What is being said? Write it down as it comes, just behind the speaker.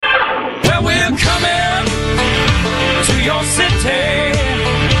your city.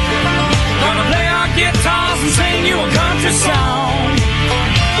 Gonna play our guitars and sing you a country song.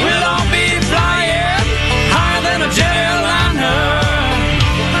 We'll all be flying higher than a jetliner.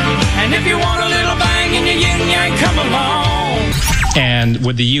 And if you want a little bang in your yin-yang, come along. And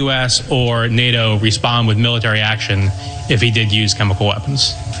would the U.S. or NATO respond with military action if he did use chemical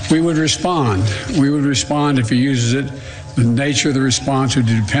weapons? We would respond. We would respond if he uses it. The nature of the response would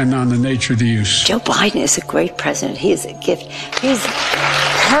depend on the nature of the use. Joe Biden is a great president. He is a gift. He's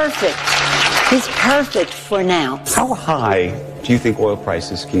perfect. He's perfect for now. How high do you think oil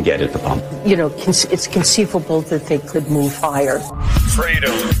prices can get at the pump? You know, it's conceivable that they could move higher.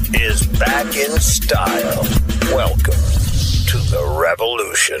 Freedom is back in style. Welcome to the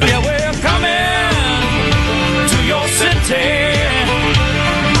revolution. Yeah, we're coming to your city.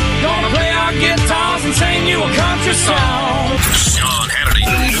 Gonna play our guitars and sing you a country song. Sean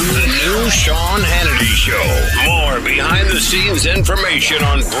Hannity. The new Sean Hannity Show. More behind-the-scenes information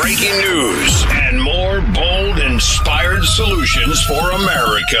on breaking news and more bold, inspired solutions for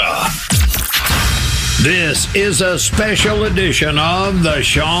America. This is a special edition of the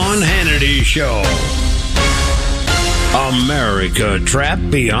Sean Hannity Show. America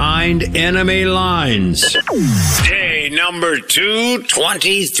trapped behind enemy lines. Day number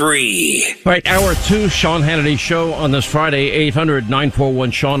 223. All right, hour 2, Sean Hannity Show on this Friday,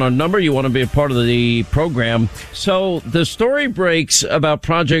 800-941-SEAN, our number. You want to be a part of the program. So the story breaks about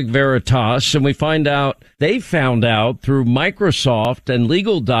Project Veritas, and we find out they found out through Microsoft and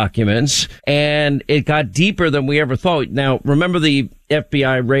legal documents, and it got deeper than we ever thought. Now, remember the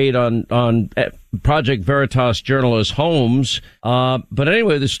FBI raid on Project Veritas journalists' homes. But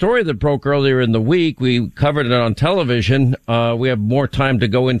anyway, the story that broke earlier in the week, we covered it on television. We have more time to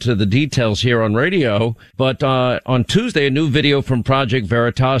go into the details here on radio. But on Tuesday, a new video from Project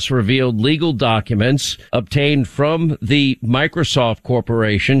Veritas revealed legal documents obtained from the Microsoft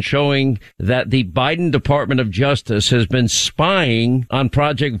Corporation showing that the Biden Department of Justice has been spying on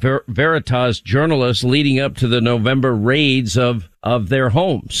Project Veritas journalists leading up to the November raids of their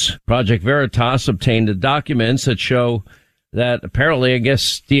homes. Project Veritas obtained the documents that show that apparently, I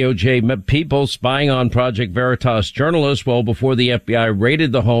guess, DOJ people spying on Project Veritas journalists well before the FBI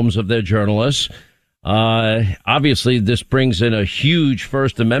raided the homes of their journalists. Obviously, this brings in a huge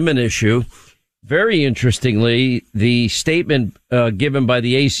First Amendment issue. Very interestingly, the statement given by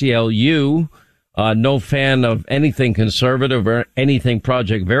the ACLU, no fan of anything conservative or anything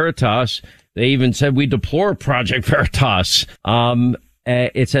Project Veritas. They even said, we deplore Project Veritas.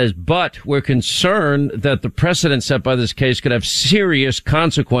 It says, but we're concerned that the precedent set by this case could have serious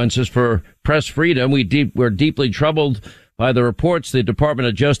consequences for press freedom. We're deeply troubled by the reports the Department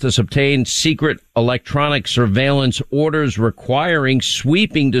of Justice obtained secret electronic surveillance orders requiring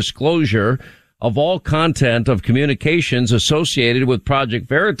sweeping disclosure of all content of communications associated with Project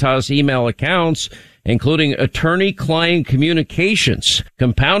Veritas email accounts, including attorney-client communications.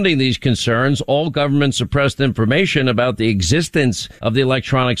 Compounding these concerns, all government-suppressed information about the existence of the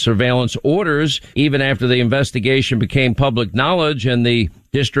electronic surveillance orders, even after the investigation became public knowledge and the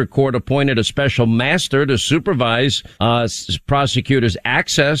district court appointed a special master to supervise prosecutors'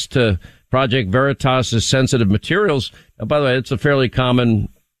 access to Project Veritas' sensitive materials. Now, by the way, it's a fairly common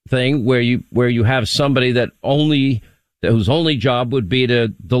thing where you have somebody whose only job would be to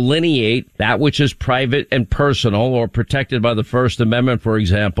delineate that which is private and personal or protected by the First Amendment, for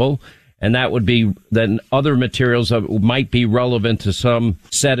example. And that would be then other materials that might be relevant to some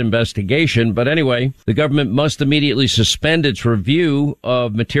set investigation. But anyway, the government must immediately suspend its review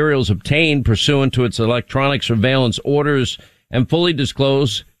of materials obtained pursuant to its electronic surveillance orders and fully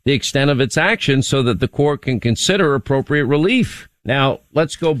disclose the extent of its actions so that the court can consider appropriate relief. Now,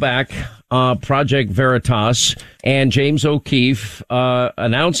 let's go back. Project Veritas and James O'Keefe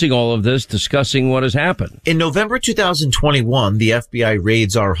announcing all of this, discussing what has happened. In November 2021, the FBI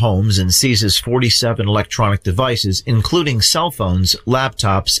raids our homes and seizes 47 electronic devices, including cell phones,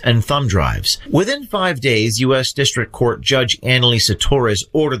 laptops, and thumb drives. Within 5 days, U.S. District Court Judge Annalisa Torres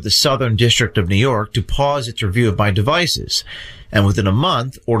ordered the Southern District of New York to pause its review of my devices, and within a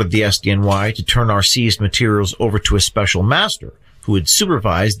month, ordered the SDNY to turn our seized materials over to a special master who would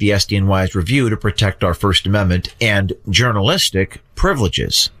supervise the SDNY's review to protect our First Amendment and journalistic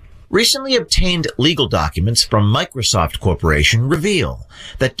privileges. Recently obtained legal documents from Microsoft Corporation reveal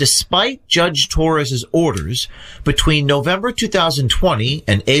that despite Judge Torres's orders, between November 2020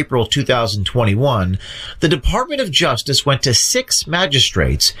 and April 2021, the Department of Justice went to 6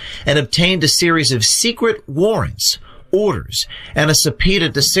 magistrates and obtained a series of secret warrants, orders, and a subpoena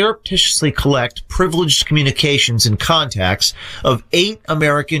to surreptitiously collect privileged communications and contacts of 8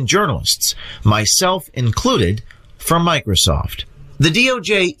 American journalists, myself included, from Microsoft. The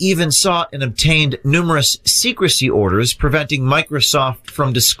DOJ even sought and obtained numerous secrecy orders preventing Microsoft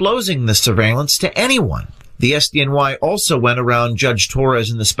from disclosing the surveillance to anyone. The SDNY also went around Judge Torres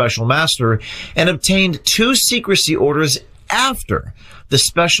and the special master and obtained 2 secrecy orders after the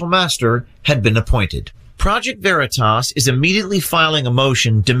special master had been appointed. Project Veritas is immediately filing a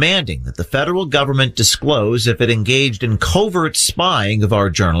motion demanding that the federal government disclose if it engaged in covert spying of our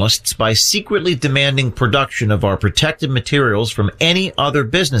journalists by secretly demanding production of our protected materials from any other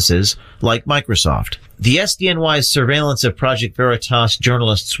businesses like Microsoft. The SDNY's surveillance of Project Veritas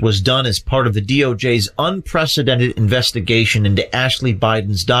journalists was done as part of the DOJ's unprecedented investigation into Ashley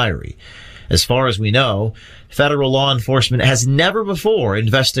Biden's diary. As far as we know, federal law enforcement has never before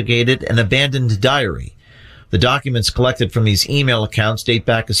investigated an abandoned diary. The documents collected from these email accounts date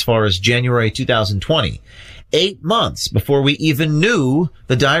back as far as January 2020, 8 months before we even knew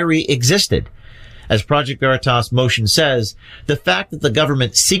the diary existed. As Project Veritas motion says, the fact that the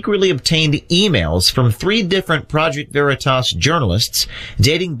government secretly obtained emails from 3 different Project Veritas journalists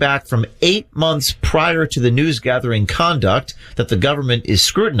dating back from 8 months prior to the news gathering conduct that the government is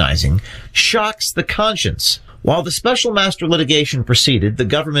scrutinizing shocks the conscience. While the special master litigation proceeded, the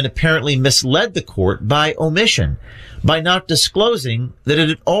government apparently misled the court by omission, by not disclosing that it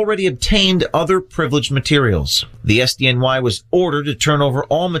had already obtained other privileged materials. The SDNY was ordered to turn over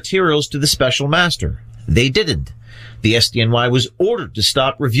all materials to the special master. They didn't. The SDNY was ordered to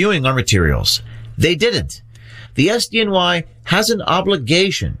stop reviewing our materials. They didn't. The SDNY has an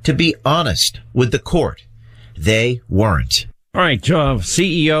obligation to be honest with the court. They weren't. All right,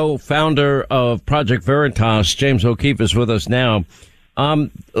 CEO, founder of Project Veritas, James O'Keefe is with us now.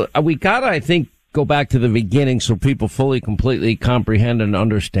 We gotta, I think, go back to the beginning so people fully, completely comprehend and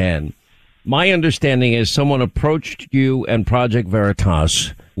understand. My understanding is someone approached you and Project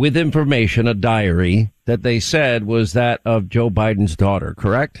Veritas with information, a diary, that they said was that of Joe Biden's daughter,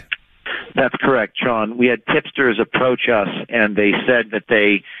 correct? That's correct, Sean. We had tipsters approach us, and they said that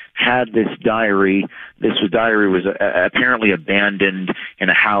they had this diary. This diary was apparently abandoned in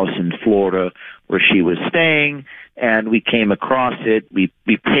a house in Florida where she was staying, and we came across it. We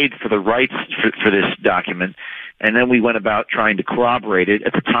paid for the rights for this document, and then we went about trying to corroborate it.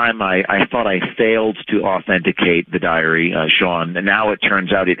 At the time, I thought I failed to authenticate the diary, Sean, and now it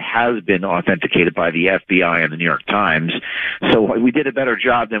turns out it has been authenticated by the FBI and the New York Times. So we did a better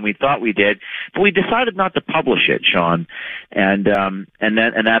job than we thought we did, but we decided not to publish it, Sean. And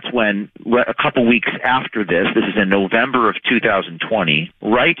that's when, a couple weeks after this is in November of 2020,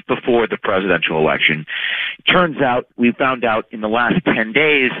 right before the presidential election. It turns out, we found out in the last 10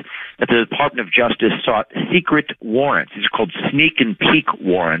 days that the Department of Justice sought secret warrants. These are called sneak and peek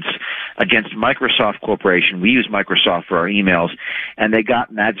warrants against Microsoft Corporation. We use Microsoft for our emails, and they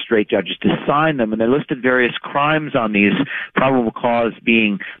got magistrate judges to sign them, and they listed various crimes on these, probable cause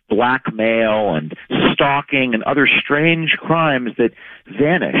being blackmail and stalking and other strange crimes that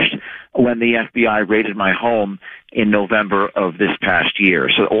vanished when the FBI raided my home in November of this past year.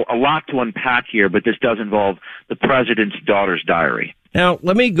 So a lot to unpack here, but this does involve the president's daughter's diary. Now,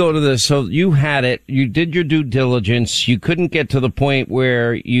 let me go to this. So you had it. You did your due diligence. You couldn't get to the point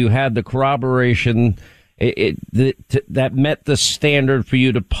where you had the corroboration that met the standard for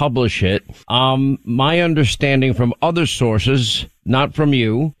you to publish it. My understanding from other sources, not from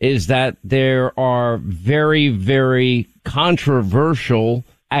you, is that there are very, very controversial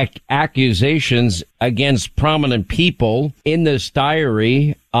accusations against prominent people in this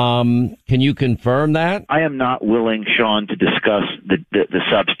diary. Can you confirm that? I am not willing, Sean, to discuss the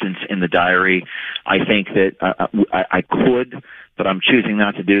substance in the diary. I think that I could, but I'm choosing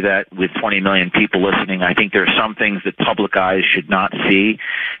not to do that with 20 million people listening. I think there are some things that public eyes should not see,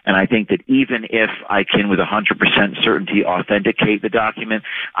 and I think that even if I can with 100% certainty authenticate the document,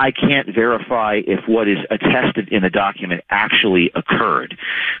 I can't verify if what is attested in the document actually occurred.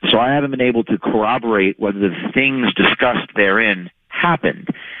 So I haven't been able to corroborate whether the things discussed therein happened.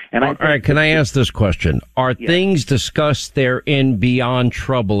 And all right, can I ask this question? Are things discussed therein beyond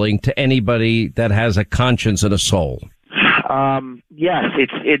troubling to anybody that has a conscience and a soul? Yes,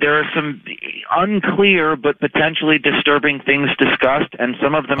 there are some unclear but potentially disturbing things discussed, and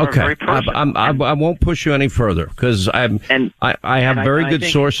some of them are very personal. I won't push you any further because I have very good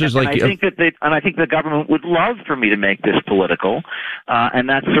sources. I think the government would love for me to make this political, and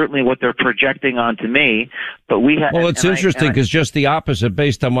that's certainly what they're projecting onto me. But it's interesting because just the opposite.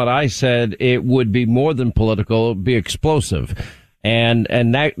 Based on what I said, it would be more than political; it would be explosive, and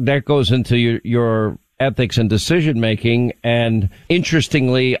that goes into your ethics and decision making. And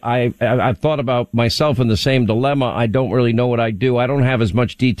interestingly, I've thought about myself in the same dilemma. I don't really know what I do. I don't have as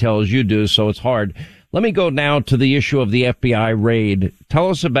much detail as you do, so it's hard. Let me go now to the issue of the FBI raid. Tell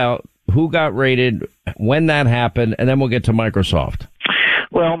us about who got raided, when that happened, and then we'll get to Microsoft.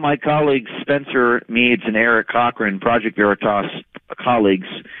 Well, my colleagues Spencer Meads and Eric Cochran, Project Veritas colleagues,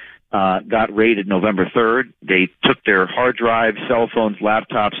 got raided November 3rd. They took their hard drives, cell phones,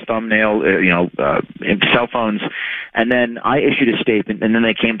 laptops, cell phones, and then I issued a statement, and then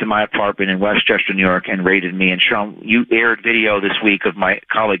they came to my apartment in Westchester, New York, and raided me. And Sean, you aired video this week of my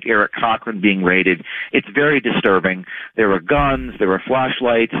colleague Eric Cochran being raided. It's very disturbing. There were guns, there were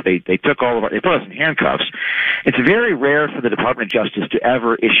flashlights. They took all of they put us in handcuffs. It's very rare for the Department of Justice to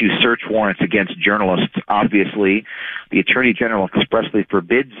ever issue search warrants against journalists. Obviously, the Attorney General expressly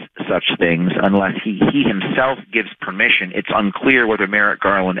forbids such things unless he himself gives permission. It's unclear whether Merrick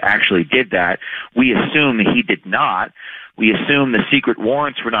Garland actually did that. We assume he did not. We assume the secret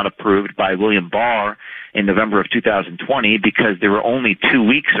warrants were not approved by William Barr in November of 2020 because there were only 2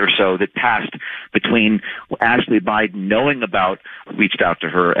 weeks or so that passed between Ashley Biden knowing about, reached out to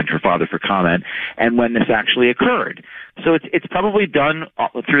her and her father for comment, and when this actually occurred. So it's probably done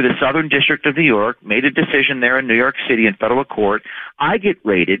through the Southern District of New York, made a decision there in New York City in federal court. I get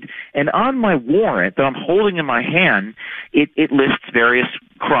raided, and on my warrant that I'm holding in my hand, it lists various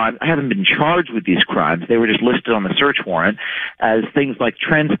crimes. I haven't been charged with these crimes. They were just listed on the search warrant as things like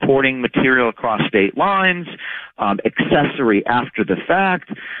transporting material across state lines, accessory after the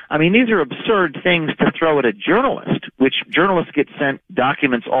fact. I mean, these are absurd things to throw at a journalist, which journalists get sent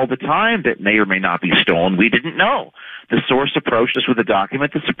documents all the time that may or may not be stolen. We didn't know. The source approached us with a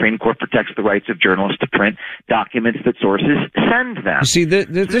document. The Supreme Court protects the rights of journalists to print documents that sources send them. You see,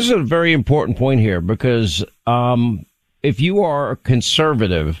 this is a very important point here because if you are a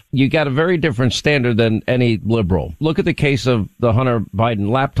conservative, you got a very different standard than any liberal. Look at the case of the Hunter Biden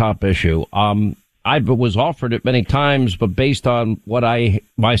laptop issue. I was offered it many times, but based on what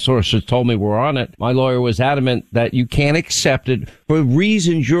my sources told me were on it, my lawyer was adamant that you can't accept it for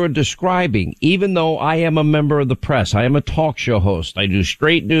reasons you're describing, even though I am a member of the press. I am a talk show host. I do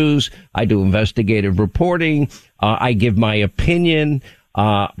straight news. I do investigative reporting. I give my opinion.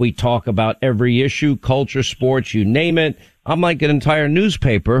 We talk about every issue, culture, sports, you name it. I'm like an entire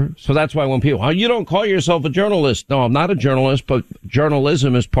newspaper. So that's why when people, you don't call yourself a journalist. No, I'm not a journalist, but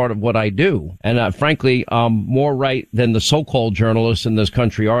journalism is part of what I do. And frankly, I'm more right than the so-called journalists in this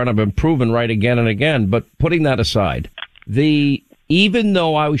country are. And I've been proven right again and again. But putting that aside, even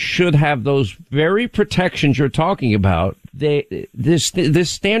though I should have those very protections you're talking about, this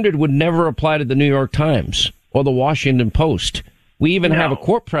standard would never apply to the New York Times or the Washington Post. We even have a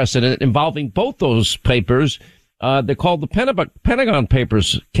court precedent involving both those papers. They called the Pentagon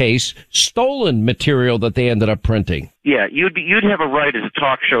Papers case stolen material that they ended up printing. Yeah, you'd have a right as a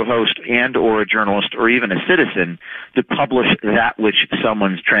talk show host and or a journalist or even a citizen to publish that which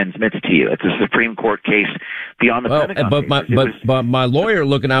someone transmits to you. It's a Supreme Court case beyond the Pentagon. But my lawyer,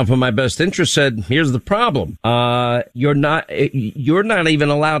 looking out for my best interest, said, "Here's the problem: you're not even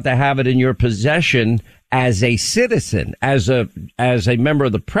allowed to have it in your possession." As a citizen, as a member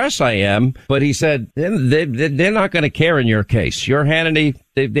of the press, I am. But he said they're not going to care in your case. You're Hannity.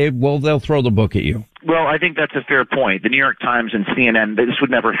 They'll throw the book at you. Well, I think that's a fair point. The New York Times and CNN, this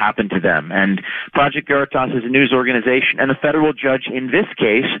would never happen to them. And Project Veritas is a news organization, and the federal judge in this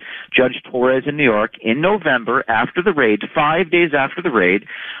case, Judge Torres in New York, in November after the raid, 5 days after the raid,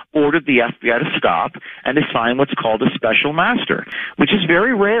 ordered the FBI to stop and assign what's called a special master, which is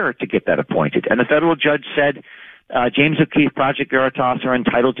very rare to get that appointed. And the federal judge said, James O'Keefe, Project Veritas are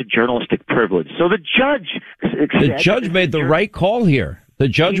entitled to journalistic privilege. So the judge made the right call here. The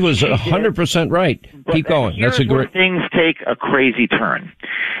judge was 100% right. Keep going. That's a great. Things take a crazy turn.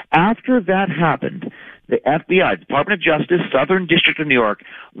 After that happened, the FBI, Department of Justice, Southern District of New York,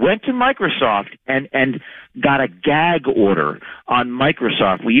 went to Microsoft and got a gag order on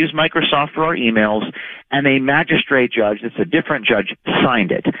Microsoft. We use Microsoft for our emails, and a magistrate judge, that's a different judge,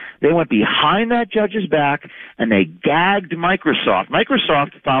 signed it. They went behind that judge's back, and they gagged Microsoft.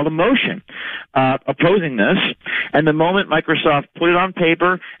 Microsoft filed a motion opposing this, and the moment Microsoft put it on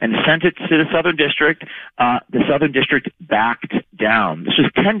paper and sent it to the Southern District backed down. This was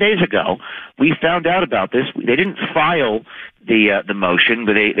 10 days ago. We found out about this. They didn't file the motion,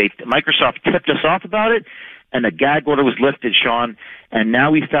 but Microsoft tipped us off about it, and the gag order was lifted, Sean. And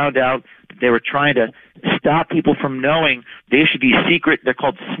now we found out that they were trying to stop people from knowing. They should be secret. They're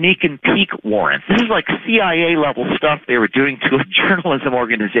called sneak and peek warrants. This is like CIA level stuff they were doing to a journalism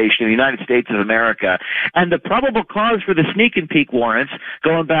organization in the United States of America. And the probable cause for the sneak and peek warrants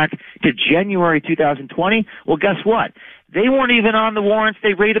going back to January 2020, well, guess what? They weren't even on the warrants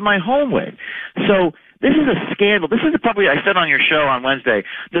they raided my home with. So This is a scandal. This is probably, I said on your show on Wednesday,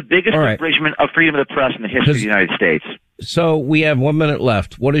 the biggest infringement of freedom of the press in the history of the United States. So we have 1 minute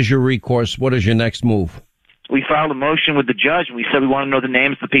left. What is your recourse? What is your next move? We filed a motion with the judge, and we said we want to know the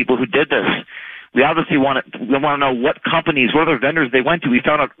names of the people who did this. We obviously want to know what companies, what other vendors they went to. We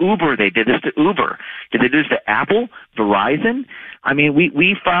found out Uber, they did this to Uber. Did they do this to Apple, Verizon? I mean,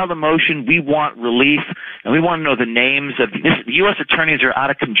 we filed a motion. We want relief, and we want to know the names of the U.S. attorneys are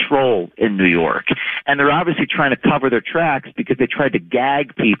out of control in New York, and they're obviously trying to cover their tracks because they tried to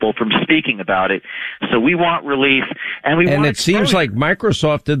gag people from speaking about it. So we want relief, and it seems like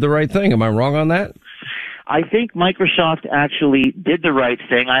Microsoft did the right thing. Am I wrong on that? I think Microsoft actually did the right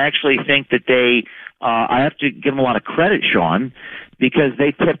thing. I actually think that I have to give them a lot of credit, Sean, because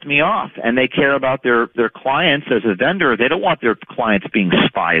they tipped me off, and they care about their clients as a vendor. They don't want their clients being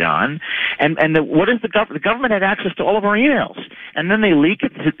spied on. What is the government? The government had access to all of our emails, and then they leak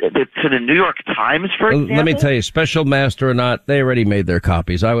it to the New York Times, for example. Let me tell you, special master or not, they already made their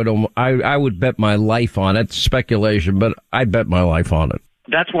copies. I would bet my life on it. Speculation, but I bet my life on it.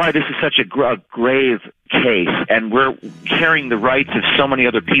 That's why this is such a grave case, and we're carrying the rights of so many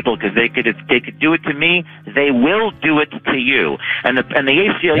other people, because if they could do it to me, they will do it to you. And the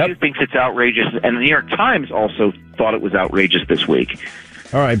ACLU thinks it's outrageous, and the New York Times also thought it was outrageous this week.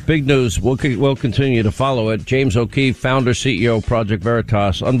 All right, big news. We'll continue to follow it. James O'Keefe, founder, CEO, Project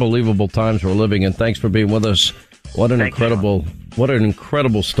Veritas. Unbelievable times we're living in. Thanks for being with us. What an incredible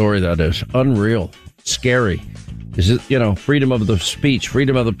story that is. Unreal. Scary. Is it, freedom of the speech,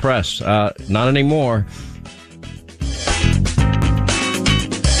 freedom of the press? Not anymore.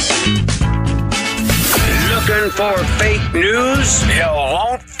 Looking for fake news? You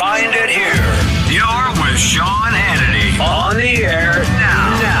won't find it here. You're with Sean Hannity on the air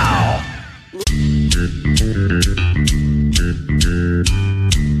now.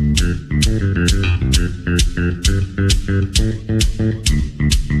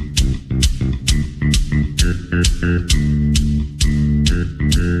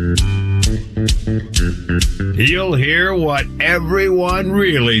 You'll hear what everyone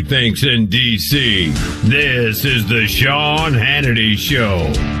really thinks in D.C. This is the Sean Hannity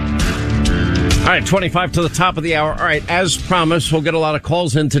Show. All right, 25 to the top of the hour. All right, as promised, we'll get a lot of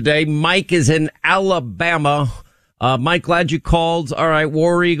calls in today. Mike is in Alabama. Mike, glad you called. All right,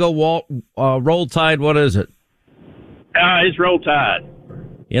 War Eagle, Roll Tide, what is it? It's Roll Tide.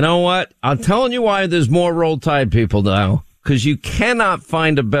 You know what? I'm telling you why there's more Roll Tide people now. Because you cannot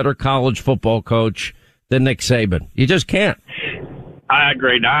find a better college football coach than Nick Saban. You just can't. I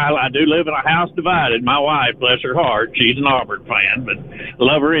agree. I do live in a house divided. My wife, bless her heart, she's an Auburn fan, but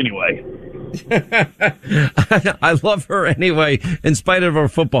love her anyway. I love her anyway, in spite of her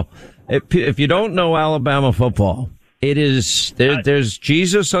football. If you don't know Alabama football, it is there's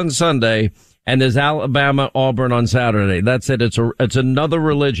Jesus on Sunday and there's Alabama Auburn on Saturday. That's it. It's another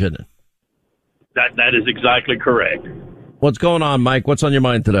religion. That is exactly correct. What's going on, Mike? What's on your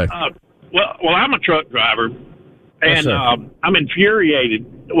mind today? Well, I'm a truck driver, and I'm infuriated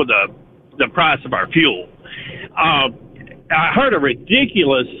with the price of our fuel. I heard a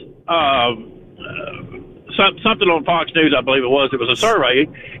ridiculous something on Fox News, I believe it was a survey.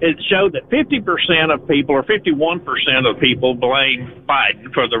 It showed that 50% of people, or 51% of people, blame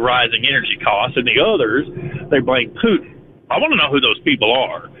Biden for the rising energy costs, and the others, they blame Putin. I want to know who those people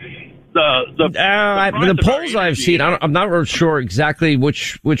are. The polls I've seen, I'm not really sure exactly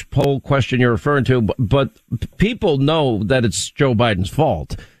which poll question you're referring to, but people know that it's Joe Biden's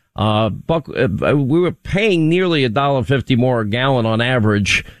fault. We were paying nearly $1.50 more a gallon on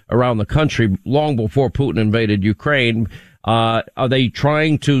average around the country long before Putin invaded Ukraine. Are they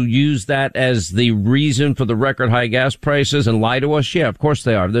trying to use that as the reason for the record high gas prices and lie to us? Yeah, of course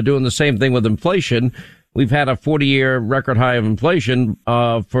they are. They're doing the same thing with inflation. We've had a 40-year record high of inflation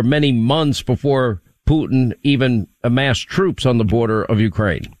for many months before Putin even amassed troops on the border of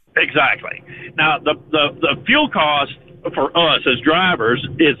Ukraine. Exactly. Now, the fuel cost for us as drivers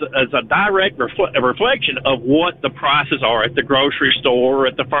is a direct reflection of what the prices are at the grocery store, or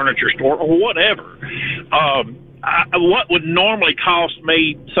at the furniture store, or whatever. What would normally cost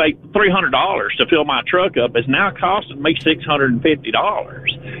me, say, $300 to fill my truck up is now costing me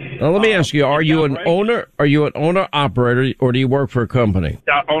 $650. Now, let me ask you: Are you an owner? Are you an owner operator, or do you work for a company?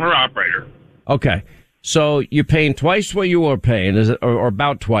 Owner operator. Okay, so you're paying twice what you were paying, is it, or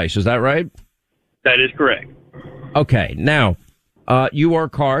about twice? Is that right? That is correct. Okay, now you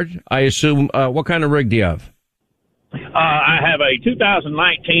work hard. I assume. What kind of rig do you have? I have a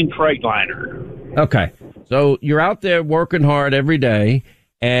 2019 Freightliner. Okay. So you're out there working hard every day,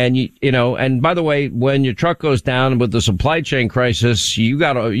 And and by the way, when your truck goes down with the supply chain crisis, you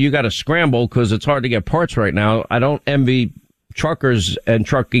gotta scramble because it's hard to get parts right now. I don't envy truckers and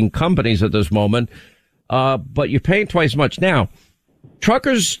trucking companies at this moment, but you're paying twice as much now.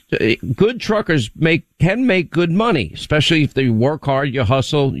 Good truckers can make good money, especially if they work hard, you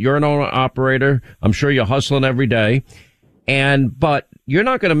hustle. You're an owner operator. I'm sure you're hustling every day, but you're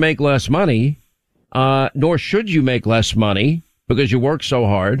not going to make less money, nor should you make less money, because you work so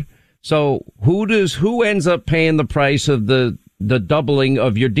hard. So who ends up paying the price of the doubling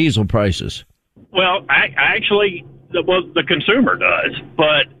of your diesel prices? Well, actually, the consumer does,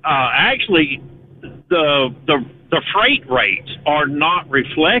 but actually, the freight rates are not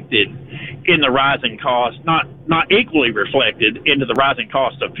reflected in the rising cost, not equally reflected into the rising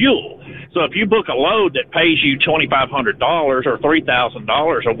cost of fuel. So if you book a load that pays you $2,500 or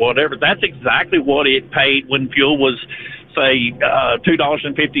 $3,000 or whatever, that's exactly what it paid when fuel was, say,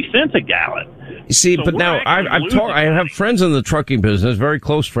 $2.50 a gallon. You see, So but now I have friends in the trucking business, very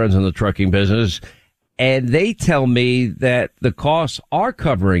close friends in the trucking business, and they tell me that the costs are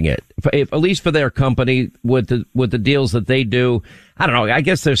covering it, at least for their company with the deals that they do. I don't know. I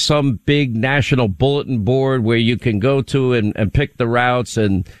guess there's some big national bulletin board where you can go to and pick the routes,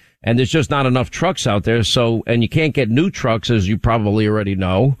 and there's just not enough trucks out there. So, and you can't get new trucks, as you probably already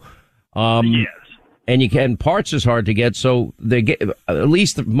know. Yes. And parts is hard to get. So at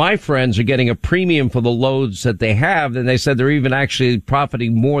least my friends are getting a premium for the loads that they have. And they said they're even actually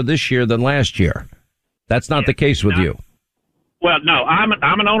profiting more this year than last year. That's not the case with you. Well, no, I'm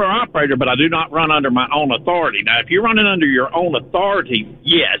an owner-operator, but I do not run under my own authority. Now, if you're running under your own authority,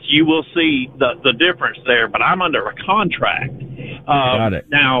 yes, you will see the difference there, but I'm under a contract. Got it.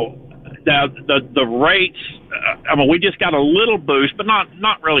 Now, the rates, we just got a little boost, but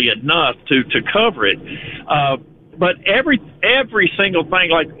not really enough to cover it. But every single thing,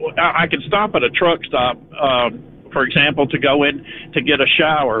 like I can stop at a truck stop, for example, to go in to get a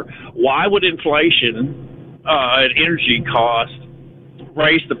shower. Why would inflation and energy cost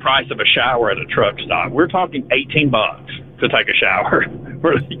raise the price of a shower at a truck stop? We're talking $18 to take a shower. And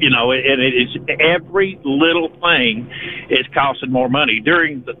it is every little thing is costing more money.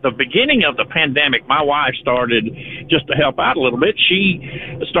 During the beginning of the pandemic, my wife started, just to help out a little bit, she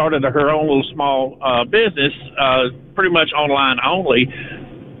started her own little small business, pretty much online only.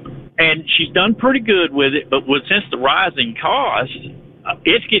 And she's done pretty good with it, but since the rising cost,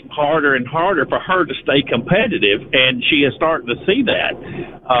 it's getting harder and harder for her to stay competitive, and she is starting to see that.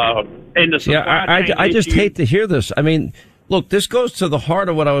 And the supply chain I just hate to hear this. I mean, look, this goes to the heart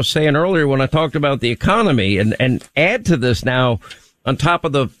of what I was saying earlier when I talked about the economy, and add to this now, on top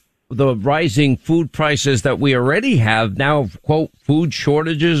of the rising food prices that we already have now, quote, food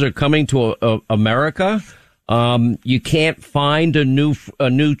shortages are coming to America. You can't find a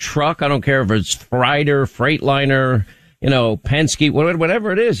new truck. I don't care if it's Ryder, Freightliner, Penske,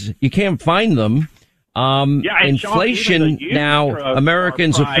 whatever it is. You can't find them. Inflation Sean, now,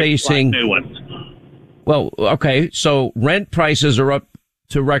 Americans are facing. Like new ones. Well, okay. So rent prices are up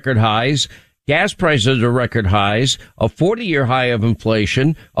to record highs. Gas prices are record highs, a 40-year high of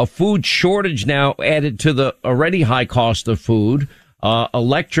inflation, a food shortage now added to the already high cost of food.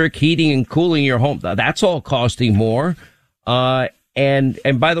 Electric, heating and cooling your home. That's all costing more. And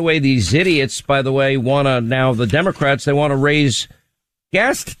by the way, these idiots, the Democrats, they want to raise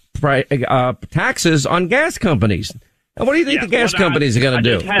gas taxes on gas companies. And what do you think the gas companies are going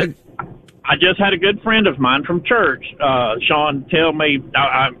to do? I just had a good friend of mine from church, Sean, tell me,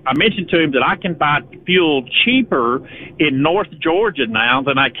 I mentioned to him that I can buy fuel cheaper in North Georgia now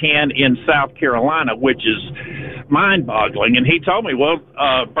than I can in South Carolina, which is mind-boggling. And he told me,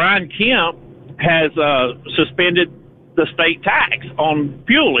 Brian Kemp has suspended the state tax on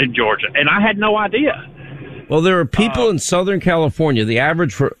fuel in Georgia, and I had no idea. Well, there are people in Southern California, the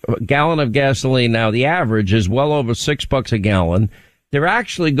average for a gallon of gasoline now, the average is well over $6 a gallon. They're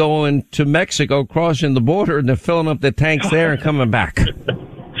actually going to Mexico, crossing the border, and they're filling up their tanks there and coming back.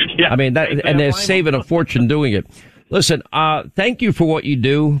 Yeah, I mean, and they're saving a fortune doing it. Listen, thank you for what you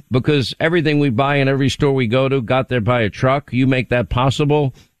do, because everything we buy in every store we go to got there by a truck. You make that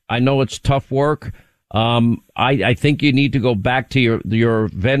possible. I know it's tough work. I think you need to go back to your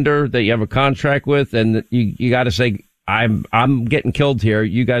vendor that you have a contract with, and you got to say, I'm getting killed here.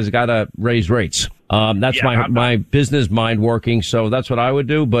 You guys got to raise rates. That's my business mind working. So that's what I would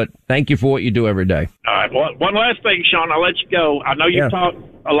do. But thank you for what you do every day. All right. Well, one last thing, Sean, I'll let you go. I know you've talked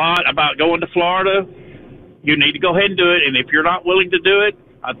a lot about going to Florida. You need to go ahead and do it. And if you're not willing to do it,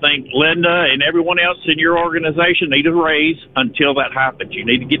 I think Linda and everyone else in your organization need a raise until that happens. You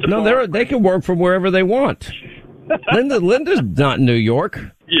need to get to Florida. They can work from wherever they want. Linda's not in New York.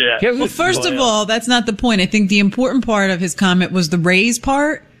 Yeah. Well, first of all, that's not the point. I think the important part of his comment was the raise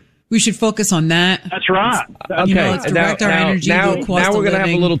part. We should focus on that. That's right. You know, let's direct our energy to a cost now we're of going to have a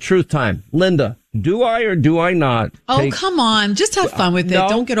living. little truth time. Linda, do I or do I not? Oh, come on. Just have fun with it.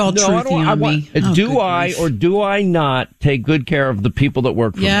 Don't get all truthy on me. Do I or do I not take good care of the people that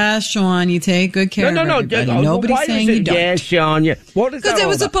work for me? Yeah, Sean, you take good care of everybody. Nobody's why saying is it, you don't. Yeah, Sean. Yeah. What is that? Because it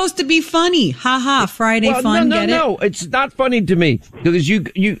was supposed to be funny. Ha ha, Friday fun, get it? No, it's not funny to me. Because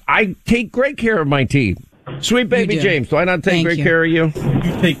I take great care of my team. Sweet baby James, do I not take great care of you?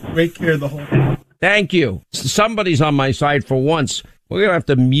 You take great care of the whole team. Thank you. Somebody's on my side for once. We're going to have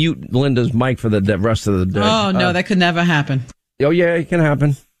to mute Linda's mic for the rest of the day. Oh, no, that could never happen. Oh, yeah, it can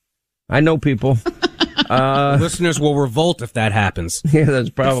happen. I know people. Listeners will revolt if that happens. Yeah, that's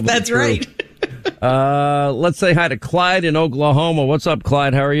probably That's true. right. Let's say hi to Clyde in Oklahoma. What's up,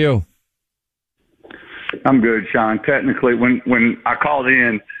 Clyde? How are you? I'm good, Sean. Technically, when I called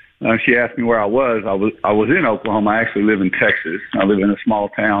in, she asked me where I was. I was in Oklahoma. I actually live in Texas. I live in a small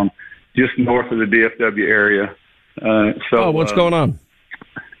town just north of the DFW area. What's going on?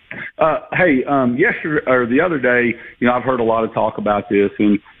 Hey, yesterday or the other day, I've heard a lot of talk about this,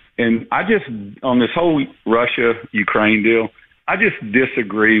 and I just on this whole Russia-Ukraine deal, I just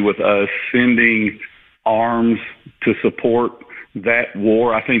disagree with us sending arms to support that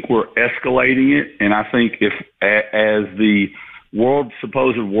war. I think we're escalating it, and I think if as the world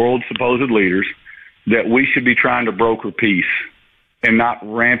supposed leaders, that we should be trying to broker peace and not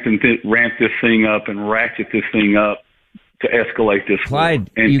ramp this thing up and ratchet this thing up to escalate this.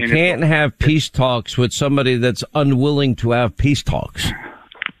 Clyde, you can't have peace talks with somebody that's unwilling to have peace talks.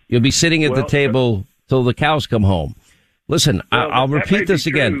 You'll be sitting at the table till the cows come home. Listen, I'll repeat this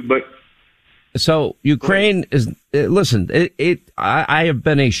again. So Ukraine is, I have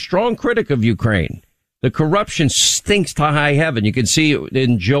been a strong critic of Ukraine. The corruption stinks to high heaven. You can see it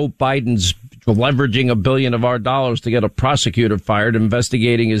in Joe Biden's leveraging $1 billion of our dollars to get a prosecutor fired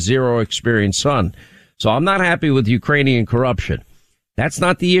investigating his zero-experience son. So I'm not happy with Ukrainian corruption. That's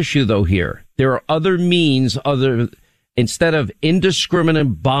not the issue, though, here. There are other means, instead of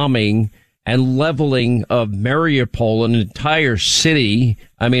indiscriminate bombing and leveling of Mariupol, an entire city.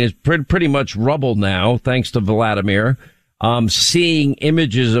 I mean, it's pretty much rubble now, thanks to Vladimir. Seeing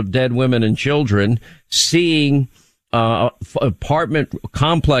images of dead women and children, seeing apartment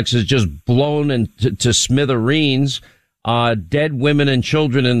complexes just blown to smithereens, dead women and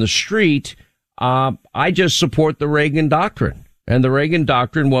children in the street. I just support the Reagan doctrine. And the Reagan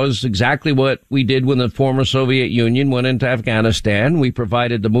doctrine was exactly what we did when the former Soviet Union went into Afghanistan. We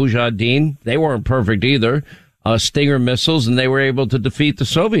provided the Mujahideen. They weren't perfect either. Stinger missiles, and they were able to defeat the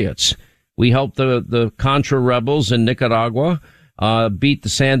Soviets. We helped the Contra rebels in Nicaragua beat the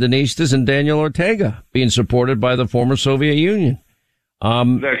Sandinistas and Daniel Ortega, being supported by the former Soviet Union.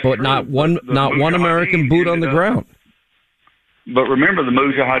 But not one American boot on the ground. But remember, the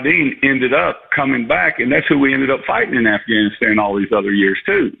Mujahideen ended up coming back, and that's who we ended up fighting in Afghanistan all these other years,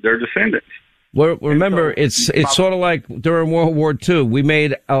 too. Their descendants. Well, remember, it's sort of like during World War II. We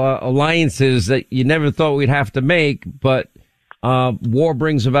made alliances that you never thought we'd have to make, but war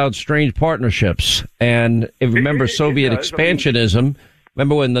brings about strange partnerships. And remember Soviet expansionism.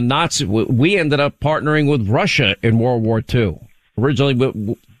 Remember when the Nazis, we ended up partnering with Russia in World War II. Originally,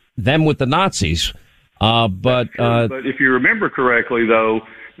 with the Nazis. But if you remember correctly, though,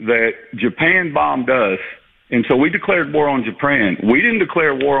 that Japan bombed us, and so we declared war on Japan. We didn't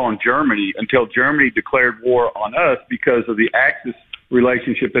declare war on Germany until Germany declared war on us because of the Axis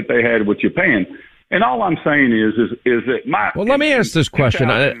relationship that they had with Japan. And all I'm saying is that Well, let me ask this question.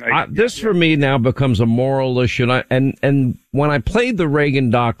 This for me now becomes a moral issue. And when I played the Reagan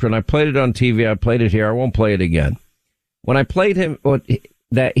doctrine, I played it on TV. I played it here. I won't play it again. When I played him,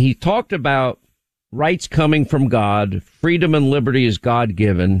 that he talked about rights coming from God, freedom and liberty is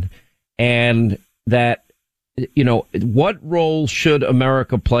God-given, and that, what role should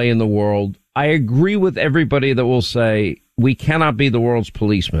America play in the world? I agree with everybody that will say we cannot be the world's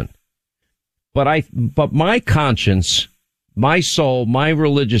policeman. But my conscience, my soul, my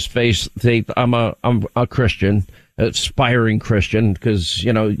religious faith, I'm a Christian, aspiring Christian, because,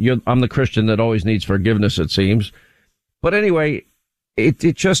 I'm the Christian that always needs forgiveness, it seems. But anyway,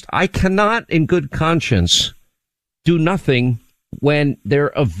 I cannot in good conscience do nothing when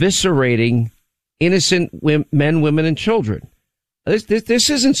they're eviscerating innocent men, women, and children. This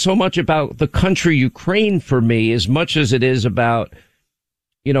isn't so much about the country Ukraine for me as much as it is about,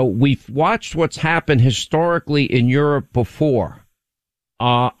 we've watched what's happened historically in Europe before.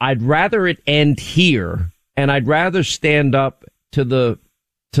 I'd rather it end here, and I'd rather stand up to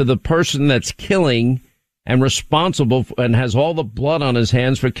the person that's killing and responsible and has all the blood on his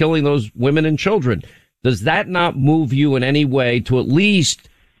hands for killing those women and children. Does that not move you in any way to at least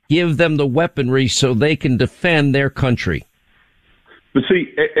give them the weaponry so they can defend their country? But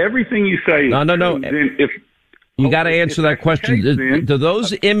see, everything you say. No. You got to answer that question. Do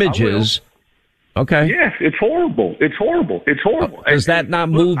those images? Okay. Yes, it's horrible. It's horrible. It's horrible. Does that not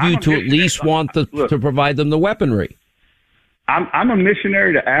move you to at least want to provide them the weaponry? I'm a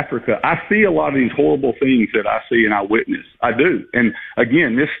missionary to Africa. I see a lot of these horrible things that I see and I witness. I do. And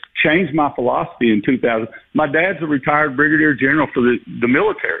again, this changed my philosophy in 2000. My dad's a retired brigadier general for the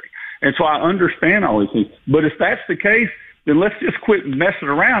military. And so I understand all these things. But if that's the case, then let's just quit messing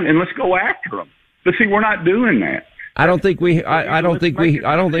around and let's go after them. But see, we're not doing that. I don't think we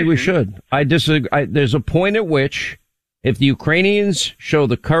should. I disagree. There's a point at which, if the Ukrainians show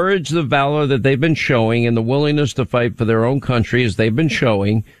the courage, the valor that they've been showing, and the willingness to fight for their own country as they've been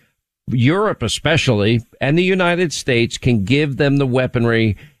showing, Europe especially, and the United States can give them the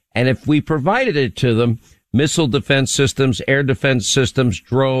weaponry. And if we provided it to them, missile defense systems, air defense systems,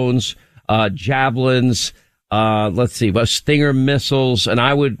 drones, javelins, Stinger missiles, and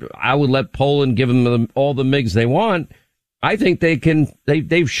I would let Poland give them all the MiGs they want. I think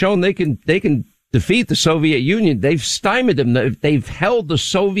they've shown they can defeat the Soviet Union. They've stymied them. They've held the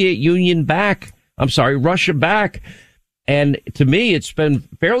Soviet Union back. Russia back. And to me, it's been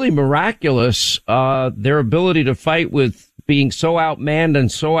fairly miraculous, their ability to fight with being so outmanned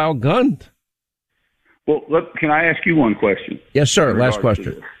and so outgunned. Well, look, can I ask you one question? Yes, sir. Last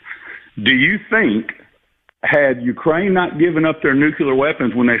question. Do you think, had Ukraine not given up their nuclear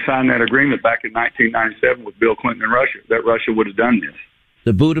weapons when they signed that agreement back in 1997 with Bill Clinton and Russia, that Russia would have done this?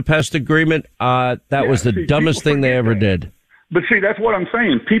 The Budapest Agreement, that was the dumbest thing they ever did. But see, that's what I'm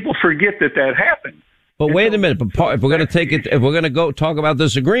saying. People forget that happened. But wait a minute. But if we're going to go talk about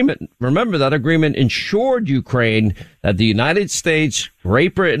this agreement, remember that agreement ensured Ukraine that the United States,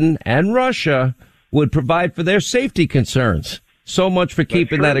 Great Britain, and Russia would provide for their safety concerns. So much for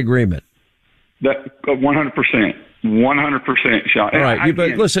keeping that agreement. That 100%, 100%, Sean. All right,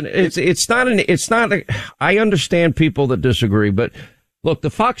 but listen, I understand people that disagree, but look, the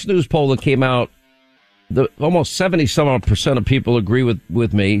Fox News poll that came out, almost 70% of people agree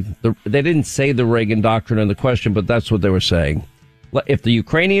with me. They didn't say the Reagan doctrine in the question, but that's what they were saying. If the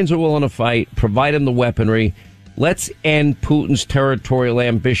Ukrainians are willing to fight, provide them the weaponry, let's end Putin's territorial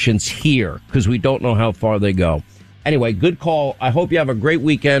ambitions here, because we don't know how far they go. Anyway, good call. I hope you have a great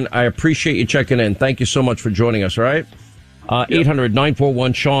weekend. I appreciate you checking in. Thank you so much for joining us, all right?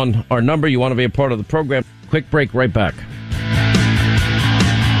 800-941-SEAN, our number. You want to be a part of the program. Quick break, right back.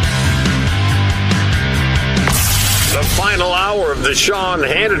 The final hour of the Sean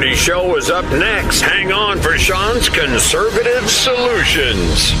Hannity Show is up next. Hang on for Sean's Conservative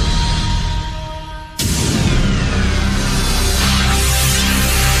Solutions.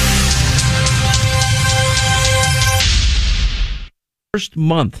 First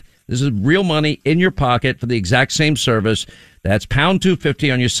month. This is real money in your pocket for the exact same service. That's pound 250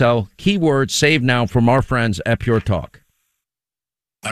 on your cell. Keyword save now from our friends at Pure Talk.